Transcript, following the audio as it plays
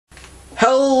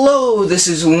Hello, this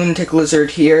is Lunatic Lizard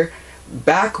here,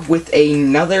 back with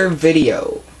another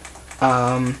video.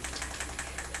 I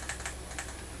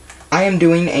am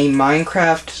doing a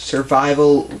Minecraft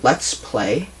survival Let's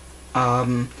Play,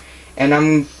 and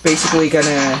I'm basically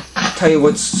gonna tell you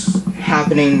what's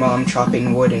happening while I'm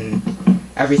chopping wood and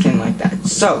everything like that.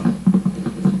 So,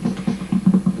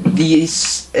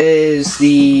 this is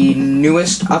the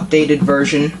newest updated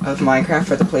version of Minecraft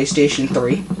for the PlayStation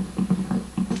 3.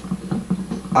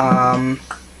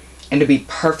 And to be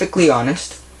perfectly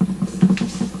honest,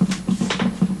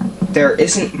 there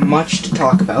isn't much to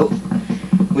talk about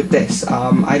with this.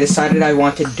 I decided I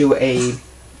wanted to do a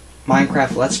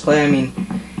Minecraft Let's Play. I mean,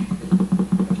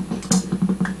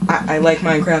 I like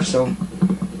Minecraft, so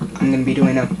I'm going to be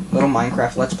doing a little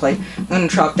Minecraft Let's Play. I'm going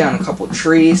to chop down a couple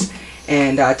trees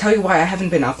and tell you why I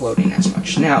haven't been uploading as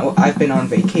much. Now, I've been on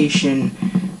vacation,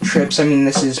 trips. I mean,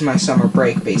 this is my summer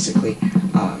break, basically.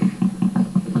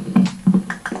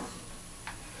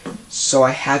 So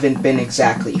I haven't been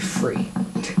exactly free.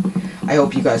 I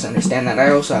hope you guys understand that.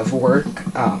 I also have work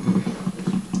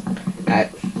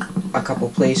at a couple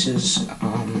places.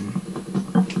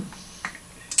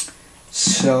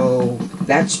 So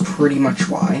that's pretty much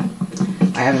why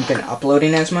I haven't been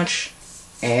uploading as much.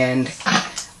 And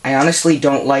I honestly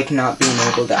don't like not being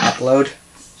able to upload.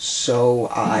 So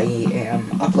I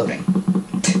am uploading.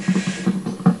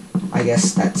 I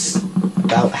guess that's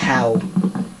about how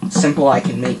simple I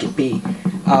can make it be.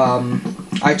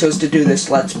 I chose to do this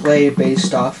Let's Play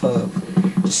based off of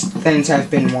just things I've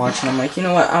been watching. I'm like, you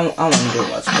know what, I want to do a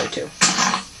Let's Play too.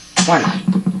 Why not?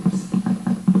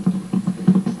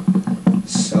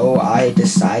 So I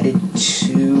decided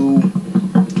to do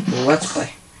a Let's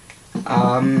Play.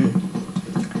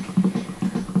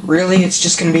 Really, it's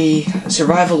just going to be a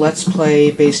survival Let's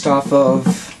Play based off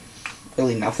of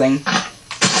really nothing.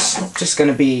 It's just going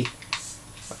to be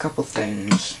a couple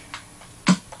things.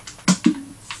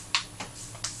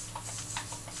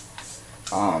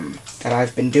 That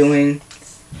I've been doing,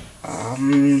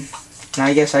 and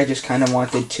I guess I just kind of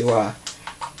wanted to,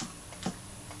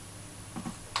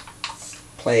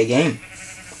 play a game.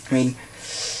 I mean,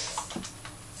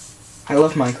 I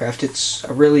love Minecraft. It's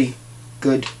a really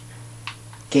good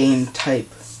game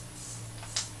type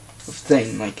of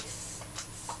thing. Like,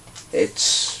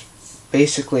 it's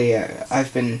basically,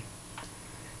 I've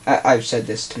said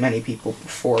this to many people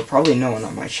before, probably no one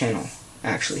on my channel,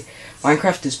 actually.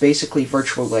 Minecraft is basically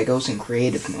virtual Legos in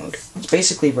creative mode. It's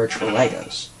basically virtual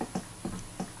Legos.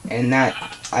 And that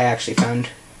I actually find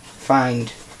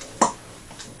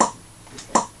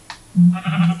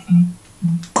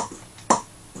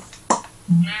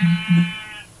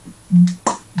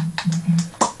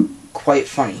quite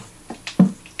funny.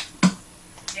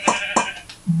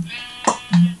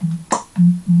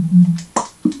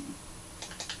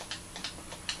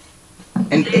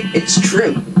 And it's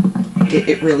true.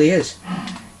 It really is.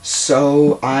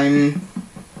 So I'm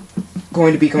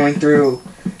going to be going through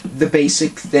the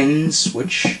basic things,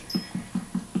 which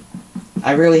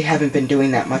I really haven't been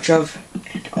doing that much of.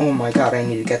 And oh my god, I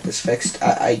need to get this fixed.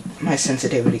 My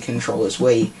sensitivity control is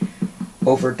way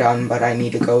overdone, but I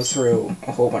need to go through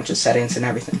a whole bunch of settings and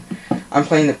everything. I'm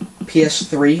playing the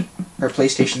PS3 or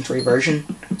PlayStation 3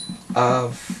 version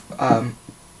of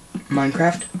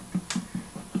Minecraft.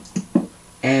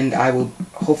 And I will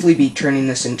hopefully be turning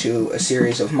this into a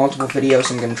series of multiple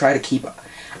videos. I'm going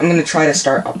to try to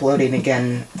start uploading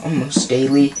again almost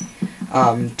daily.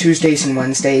 Tuesdays and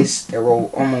Wednesdays, there will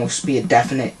almost be a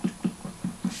definite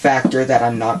factor that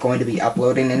I'm not going to be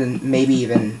uploading, and maybe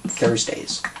even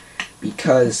Thursdays.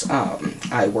 Because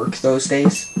I work those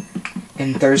days,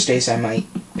 and Thursdays I might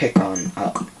pick on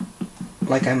up.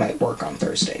 Like I might work on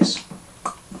Thursdays.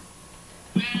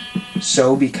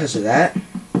 So because of that,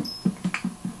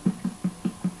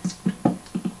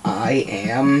 I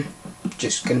am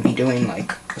just going to be doing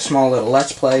like a small little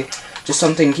Let's Play, just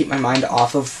something to keep my mind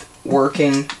off of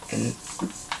working and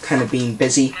kind of being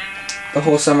busy the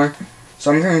whole summer.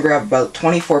 So I'm going to grab about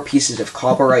 24 pieces of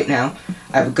cobble right now.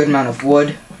 I have a good amount of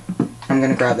wood. I'm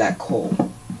going to grab that coal.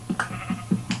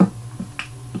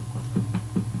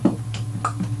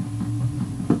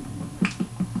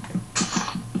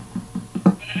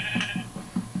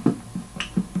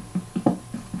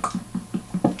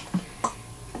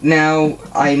 Now,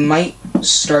 I might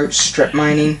start strip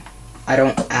mining. I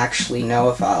don't actually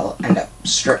know if I'll end up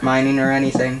strip mining or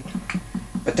anything,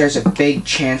 but there's a big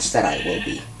chance that I will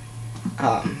be.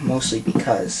 Mostly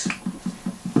because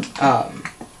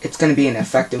it's going to be an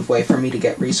effective way for me to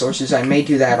get resources. I may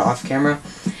do that off camera,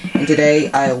 and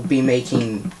today I'll be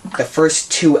making the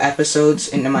first 2 episodes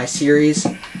into my series,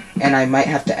 and I might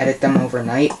have to edit them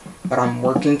overnight, but I'm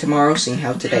working tomorrow, seeing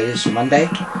how today is Monday.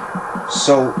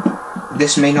 So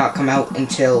this may not come out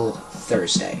until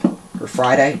Thursday or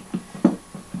Friday.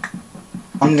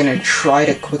 I'm gonna try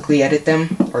to quickly edit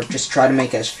them, or just try to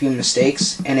make as few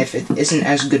mistakes, and if it isn't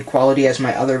as good quality as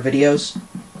my other videos,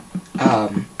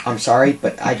 I'm sorry,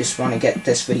 but I just want to get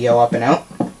this video up and out.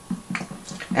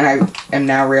 And I am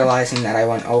now realizing that I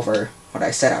went over what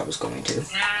I said I was going to.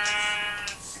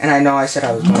 And I know I said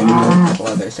I was going to do a couple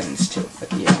other things too,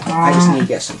 but you know, I just need to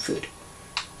get some food.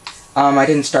 I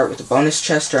didn't start with a bonus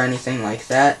chest or anything like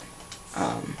that.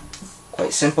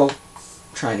 Quite simple.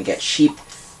 I'm trying to get sheep.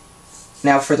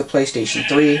 Now for the PlayStation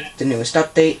 3, the newest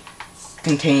update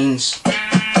contains,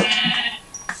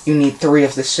 you need 3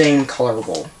 of the same color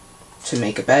wool to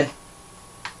make a bed.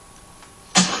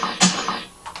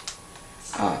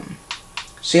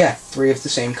 So yeah, 3 of the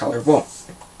same color wool.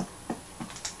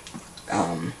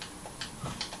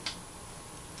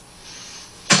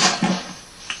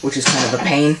 Which is kind of a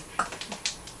pain.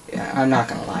 Yeah, I'm not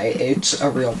gonna lie, it's a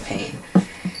real pain.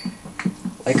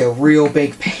 Like a real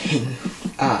big pain.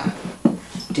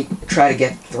 To try to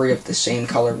get 3 of the same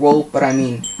color wool, but I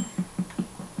mean,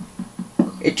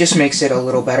 it just makes it a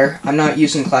little better. I'm not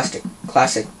using classic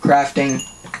crafting.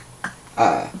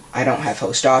 I don't have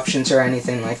host options or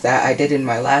anything like that. I did in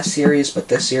my last series, but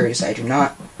this series I do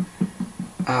not.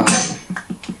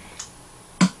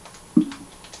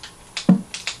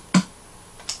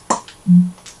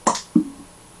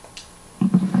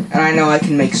 And I know I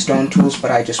can make stone tools,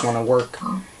 but I just want to work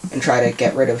and try to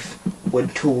get rid of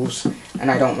wood tools,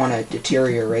 and I don't want to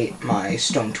deteriorate my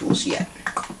stone tools yet.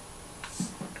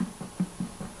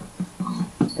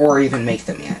 Or even make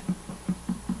them yet.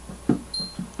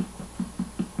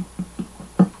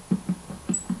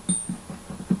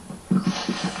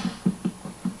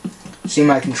 See,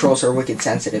 my controls are wicked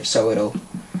sensitive, so it'll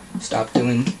stop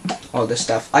doing all this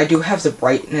stuff. I do have the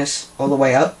brightness all the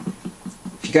way up.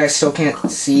 If you guys still can't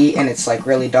see and it's like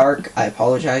really dark, I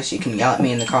apologize. You can yell at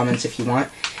me in the comments if you want.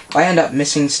 If I end up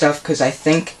missing stuff, because I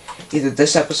think either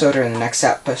this episode or the next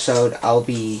episode I'll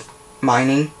be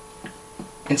mining.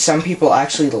 And some people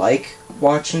actually like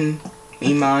watching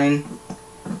me mine.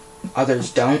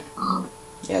 Others don't.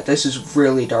 Yeah, this is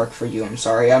really dark for you, I'm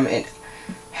sorry. I'm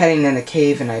heading in a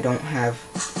cave and I don't have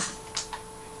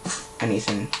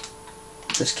anything.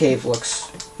 This cave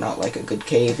looks not like a good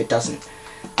cave. It doesn't.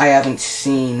 I haven't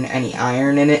seen any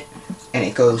iron in it, and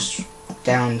it goes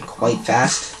down quite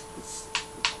fast.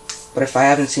 But if I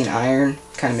haven't seen iron,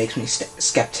 it kind of makes me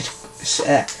skeptical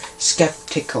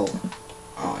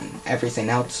on everything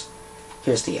else.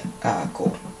 Here's the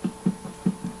coal.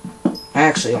 I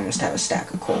actually almost have a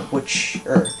stack of coal,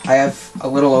 I have a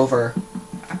little over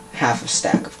half a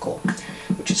stack of coal,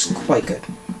 which is quite good.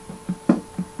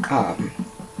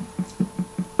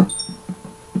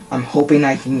 I'm hoping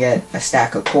I can get a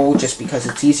stack of coal just because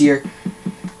it's easier,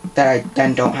 that I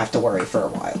then don't have to worry for a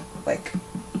while, like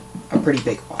a pretty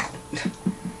big while.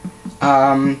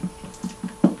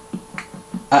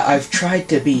 I've tried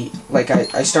to be, like,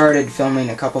 I started filming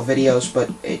a couple videos,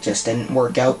 but it just didn't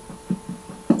work out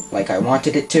like I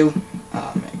wanted it to.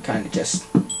 It kind of just,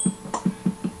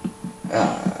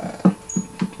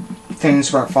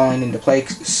 things weren't falling into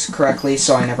place correctly,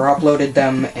 so I never uploaded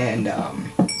them, and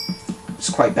it's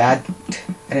quite bad.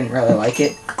 I didn't really like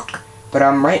it. But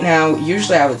right now,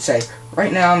 usually I would say,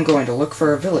 right now I'm going to look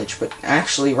for a village, but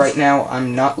actually right now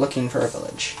I'm not looking for a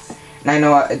village. And I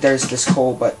know there's this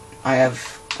coal, but I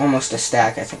have almost a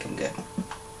stack. I think I'm good.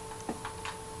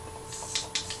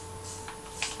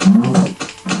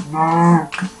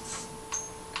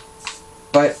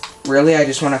 But really, I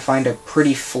just want to find a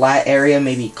pretty flat area,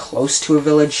 maybe close to a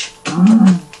village.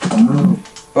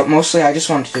 But mostly, I just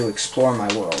want to explore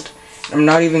my world. I'm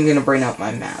not even going to bring out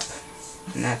my map.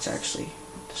 And that's actually,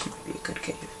 this might be a good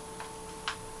cave.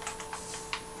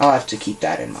 I'll have to keep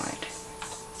that in mind.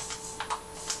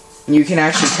 You can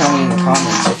actually tell me in the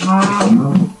comments if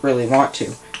you really want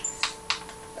to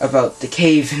about the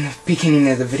cave in the beginning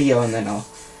of the video, and then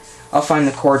I'll find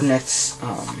the coordinates,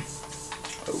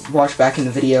 watch back in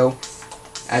the video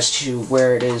as to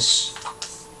where it is,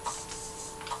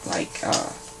 like,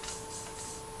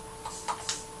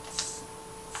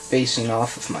 basing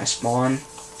off of my spawn.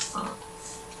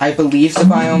 I believe the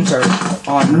biomes are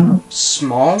on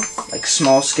small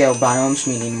scale biomes,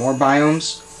 meaning more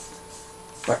biomes.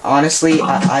 But honestly,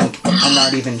 I'm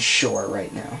not even sure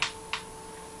right now.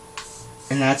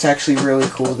 And that's actually really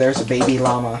cool. There's a baby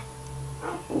llama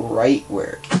right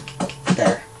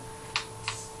there.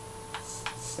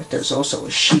 But there's also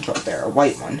a sheep up there, a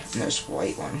white one, and there's a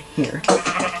white one here.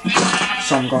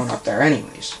 So I'm going up there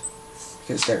anyways.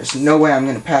 because there's no way I'm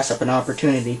going to pass up an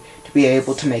opportunity to be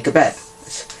able to make a bed.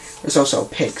 There's also a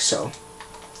pig, so...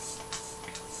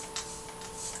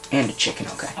 And a chicken,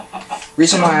 okay.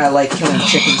 Reason why I like killing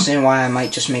chickens and why I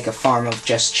might just make a farm of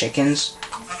just chickens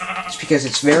is because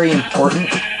it's very important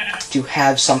to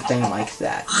have something like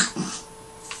that.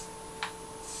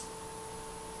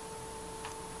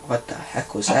 What the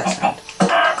heck was that sound?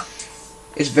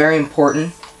 It's very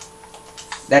important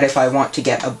that if I want to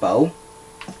get a bow,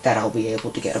 that I'll be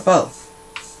able to get a bow.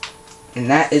 And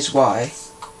that is why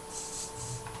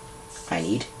I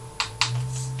need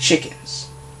chickens.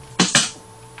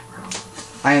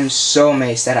 I am so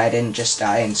amazed that I didn't just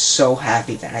die, and so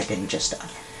happy that I didn't just die.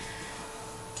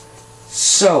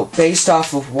 So, based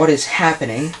off of what is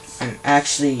happening, I'm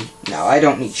actually... No, I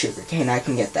don't need sugarcane. I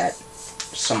can get that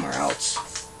somewhere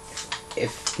else,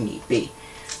 if need be.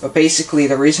 But basically,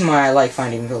 the reason why I like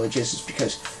finding villages is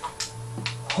because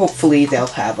hopefully they'll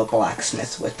have a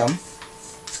blacksmith with them.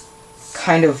 It's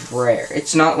kind of rare.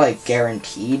 It's not, like,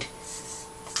 guaranteed.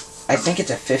 I think it's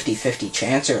a 50-50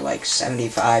 chance, or like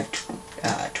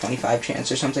 75-25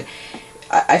 chance or something.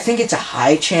 I think it's a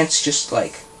high chance, just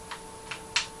like...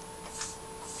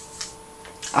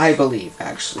 I believe,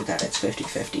 actually, that it's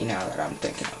 50-50 now that I'm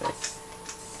thinking of it.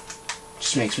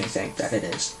 Just makes me think that it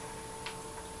is.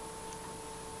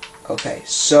 Okay,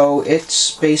 so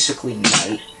it's basically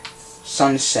night.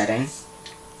 Sun setting.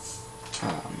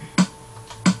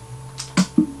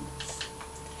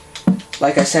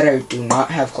 Like I said, I do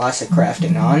not have classic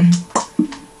crafting on.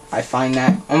 I find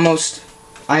that almost...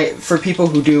 for people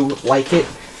who do like it,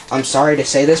 I'm sorry to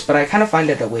say this, but I kind of find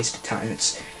it a waste of time.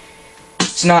 It's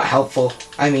not helpful.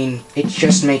 I mean, it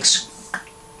just makes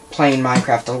playing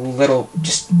Minecraft a little,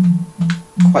 just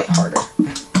quite harder.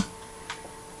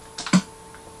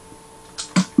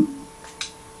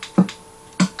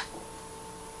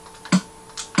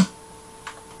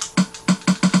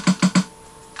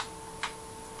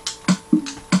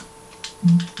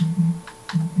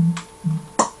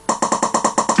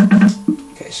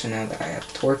 Okay, so now that I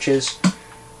have torches,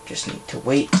 just need to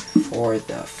wait for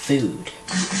the food.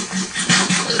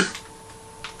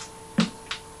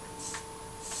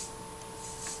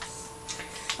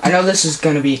 I know this is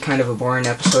going to be kind of a boring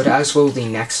episode, as will the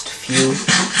next few.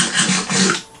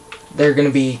 They're going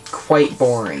to be quite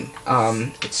boring.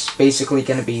 It's basically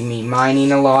going to be me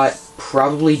mining a lot,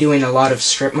 probably doing a lot of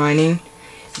strip mining.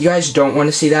 If you guys don't want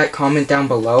to see that, comment down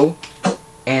below,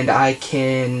 and I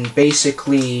can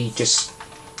basically just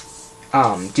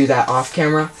do that off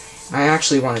camera. I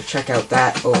actually want to check out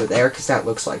that over there, because that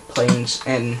looks like plains,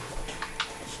 and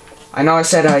I know I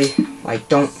said I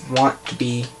don't want to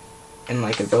be in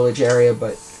like a village area,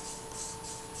 but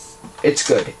it's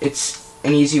good. It's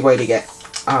an easy way to get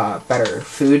better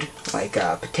food, like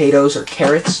potatoes or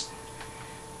carrots.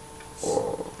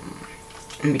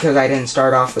 And because I didn't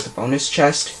start off with a bonus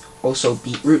chest, also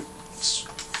beetroots,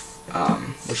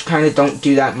 which kind of don't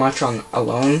do that much on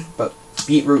alone, but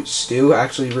beetroot stew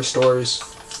actually restores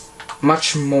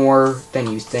much more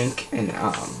than you think, and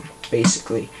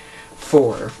basically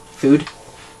for food,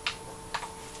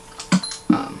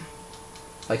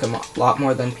 like a lot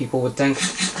more than people would think.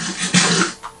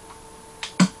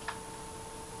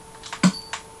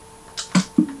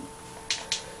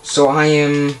 So I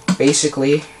am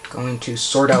basically going to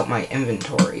sort out my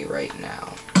inventory right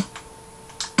now.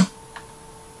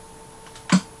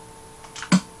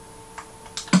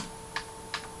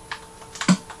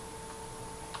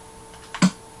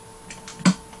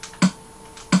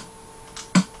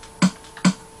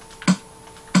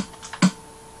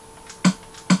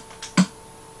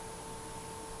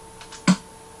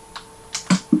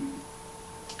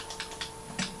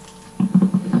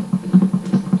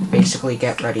 Basically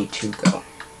get ready to go.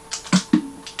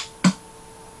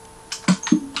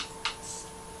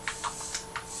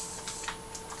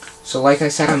 So like I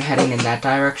said, I'm heading in that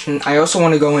direction. I also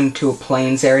want to go into a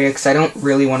plains area because I don't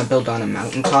really want to build on a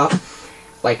mountaintop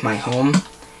like my home.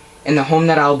 And the home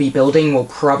that I'll be building will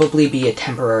probably be a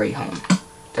temporary home.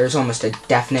 There's almost a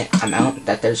definite amount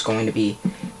that there's going to be,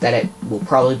 that it will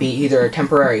probably be either a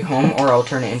temporary home or I'll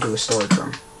turn it into a storage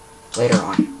room later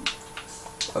on.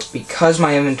 But because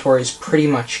my inventory is pretty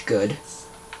much good,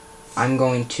 I'm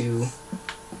going to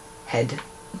head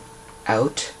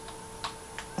out.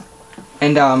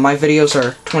 And my videos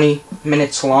are 20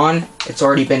 minutes long. It's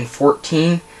already been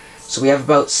 14, so we have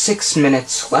about 6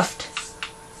 minutes left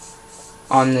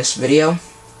on this video.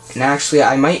 And actually,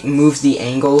 I might move the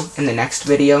angle in the next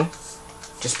video,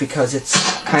 just because it's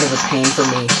kind of a pain for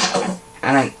me,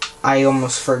 and I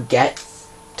almost forget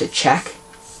to check,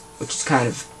 which is kind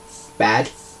of bad.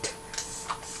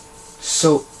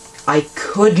 So I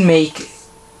could make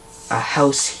a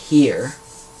house here,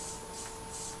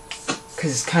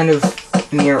 because it's kind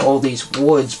of near all these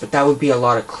woods, but that would be a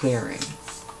lot of clearing.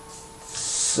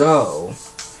 So,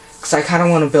 because I kind of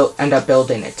want to end up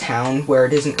building a town where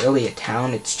it isn't really a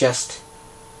town, it's just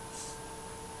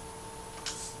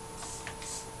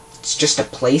a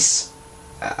place.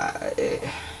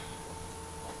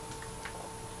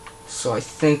 So I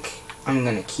think I'm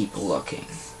gonna keep looking.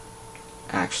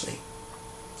 Actually,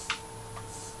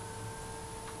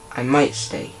 I might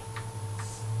stay,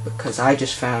 because I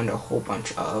just found a whole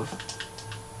bunch of...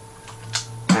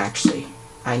 Actually,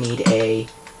 I need a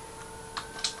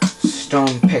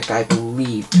stone pick, I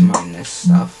believe, to mine this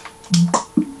stuff.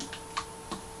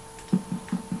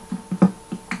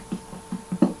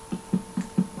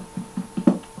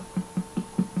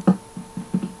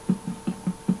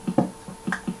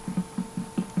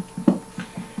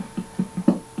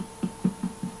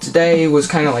 Today was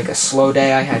kind of like a slow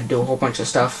day. I had to do a whole bunch of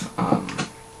stuff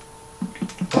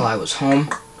while I was home.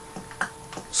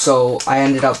 So I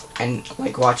ended up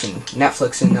watching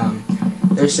Netflix, and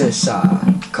there's this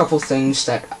couple things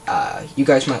that you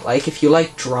guys might like. If you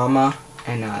like drama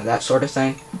and that sort of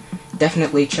thing,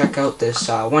 definitely check out this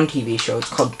one TV show. It's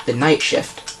called The Night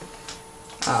Shift.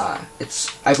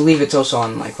 I believe it's also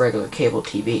on like regular cable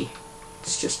TV.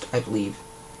 It's just, I believe,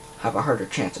 have a harder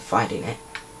chance of finding it.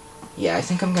 Yeah, I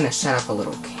think I'm gonna set up a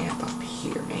little camp up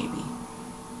here, maybe.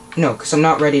 No, because I'm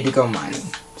not ready to go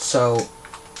mining. So,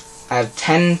 I have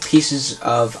 10 pieces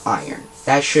of iron.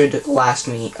 That should last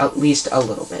me at least a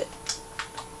little bit.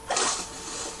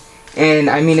 And,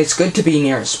 I mean, it's good to be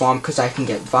near a swamp because I can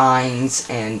get vines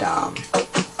and,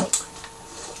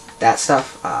 that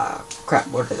stuff. Crap,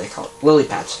 what do they call it? Lily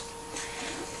pads.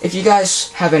 If you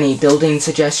guys have any building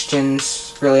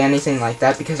suggestions, really anything like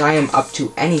that, because I am up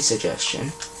to any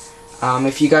suggestion.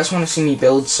 If you guys want to see me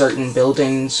build certain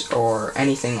buildings or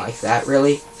anything like that,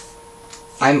 really,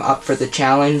 I'm up for the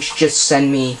challenge. Just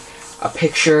send me a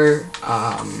picture,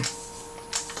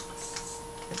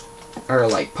 or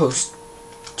like post,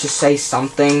 just say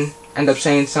something, end up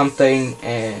saying something,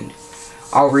 and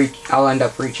I'll end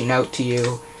up reaching out to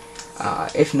you.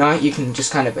 If not, you can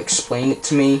just kind of explain it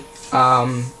to me.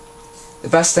 The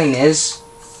best thing is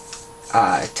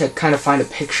to kind of find a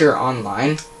picture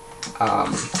online.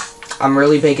 I'm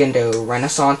really big into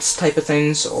Renaissance type of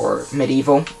things, or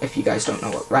medieval, if you guys don't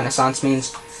know what Renaissance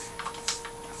means.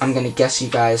 I'm gonna guess you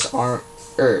guys aren't,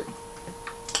 or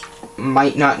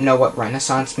might not know what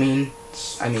Renaissance means.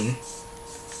 I mean,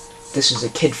 this is a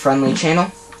kid-friendly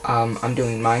channel. I'm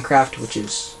doing Minecraft, which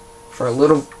is for a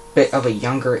little bit of a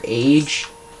younger age,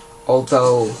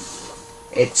 although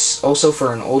it's also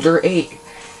for an older age.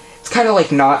 It's kind of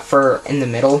like not for in the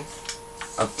middle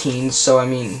of teens, so I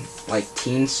mean, like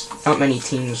teens, not many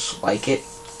teens like it.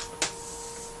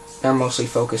 They're mostly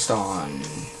focused on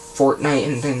Fortnite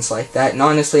and things like that, and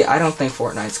honestly, I don't think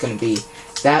Fortnite's going to be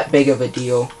that big of a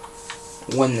deal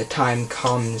when the time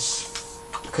comes,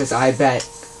 because I bet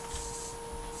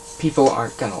people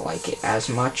aren't going to like it as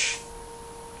much.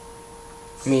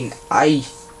 I mean, I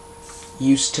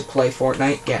used to play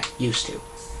Fortnite. Yeah, used to.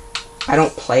 I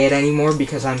don't play it anymore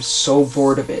because I'm so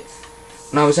bored of it.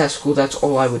 When I was at school, that's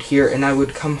all I would hear, and I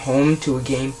would come home to a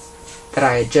game that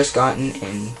I had just gotten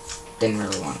and didn't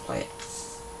really want to play it.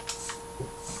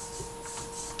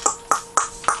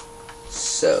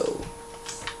 So,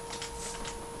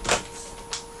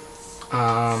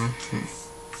 I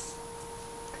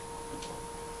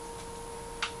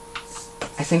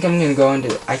think I'm gonna go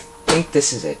into, I think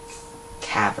this is a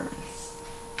cavern.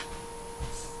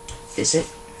 Is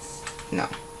it? No,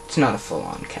 it's not a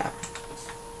full-on cavern.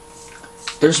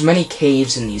 There's many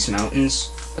caves in these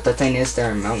mountains, but the thing is,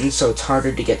 they're in mountains, so it's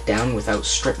harder to get down without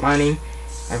strip mining.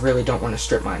 I really don't want to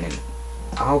strip mine in.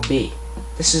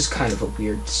 This is kind of a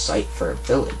weird site for a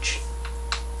village.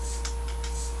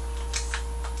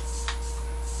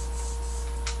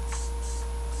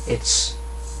 It's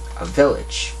a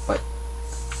village, but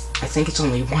I think it's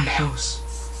only one house.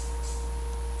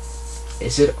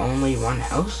 Is it only one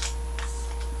house?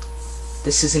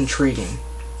 This is intriguing.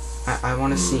 I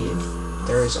want to see it.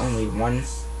 There is only one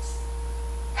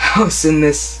house in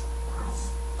this.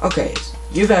 Okay,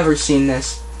 you've ever seen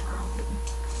this.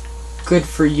 Good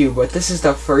for you, but this is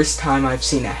the first time I've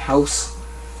seen a house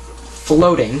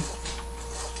floating.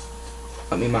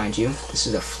 Let me mind you, this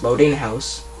is a floating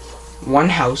house. One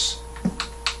house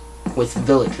with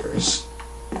villagers.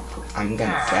 I'm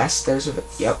gonna guess there's a,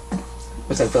 yep,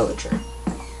 with a villager.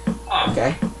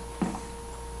 Okay?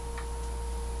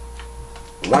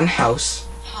 One house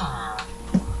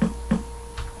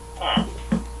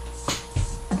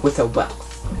with a well.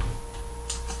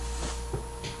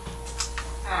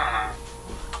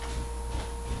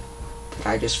 that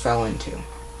I just fell into.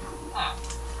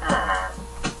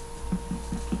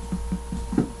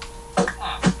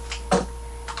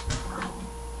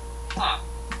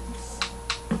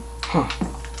 Huh.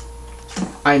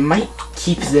 I might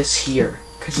keep this here,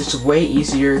 because it's way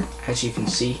easier, as you can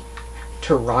see,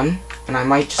 to run, and I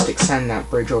might just extend that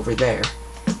bridge over there,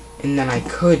 and then I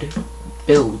could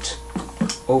build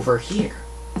over here.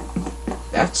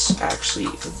 That's actually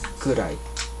a good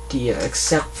idea,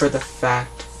 except for the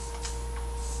fact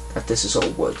that this is all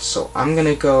wood. So I'm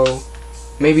gonna go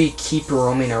maybe keep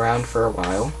roaming around for a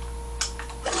while.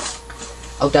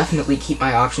 I'll definitely keep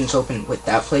my options open with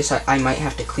that place. I might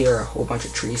have to clear a whole bunch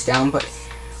of trees down, but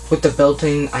with the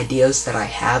building ideas that I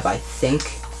have, I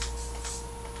think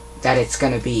that it's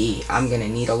gonna be, I'm gonna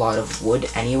need a lot of wood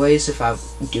anyways if I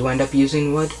do end up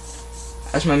using wood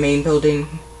as my main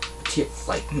building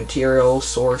material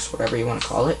source, whatever you want to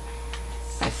call it.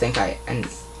 I think I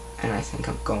think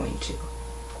I'm going to.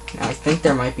 Now I think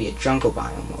there might be a jungle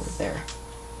biome over there.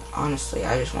 Honestly,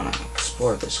 I just want to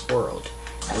explore this world.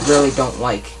 I really don't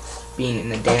like being in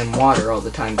the damn water all the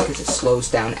time because it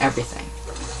slows down everything,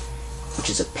 which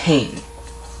is a pain.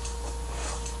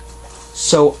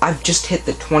 So I've just hit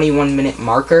the 21-minute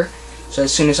marker, so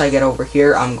as soon as I get over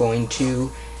here I'm going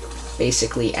to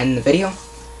basically end the video.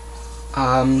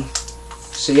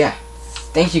 So yeah,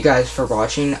 thank you guys for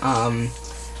watching.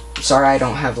 Sorry I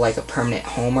don't have like a permanent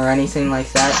home or anything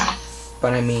like that,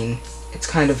 but I mean, it's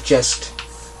kind of just,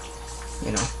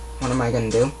 you know, what am I gonna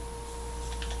do?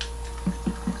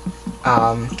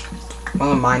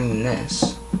 While I'm mining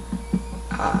this,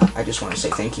 I just want to say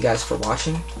thank you guys for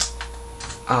watching.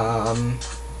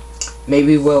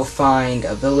 Maybe we'll find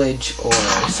a village or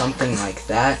something like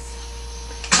that.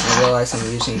 I realize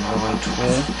I'm using the wrong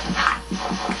tool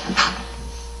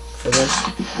for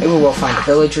this. Maybe we'll find a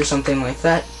village or something like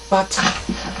that, but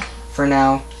for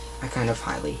now, I kind of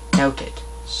highly doubt it.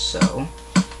 So,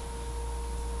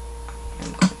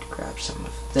 I'm going to grab some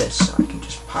of this so I can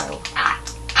just pile.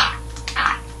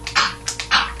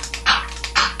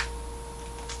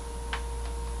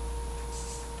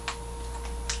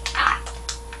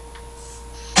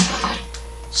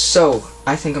 So,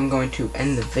 I think I'm going to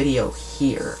end the video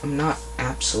here. I'm not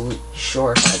absolutely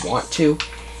sure if I want to.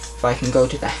 If I can go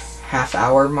to the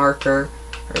half-hour marker,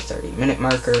 or 30-minute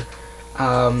marker,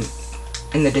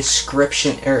 in the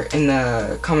description, or in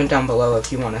the comment down below if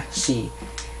you want to see,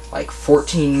 like,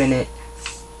 14-minute,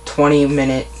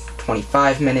 20-minute,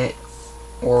 25-minute,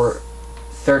 or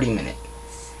 30-minute.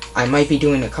 I might be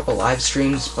doing a couple live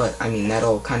streams, but, I mean, that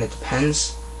all kind of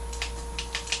depends.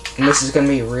 And this is going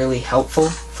to be really helpful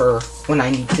for when I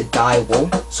need to dye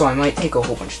wool, so I might take a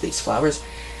whole bunch of these flowers.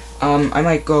 I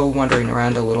might go wandering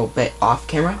around a little bit off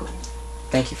camera.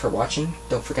 Thank you for watching.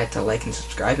 Don't forget to like and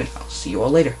subscribe, and I'll see you all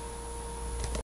later.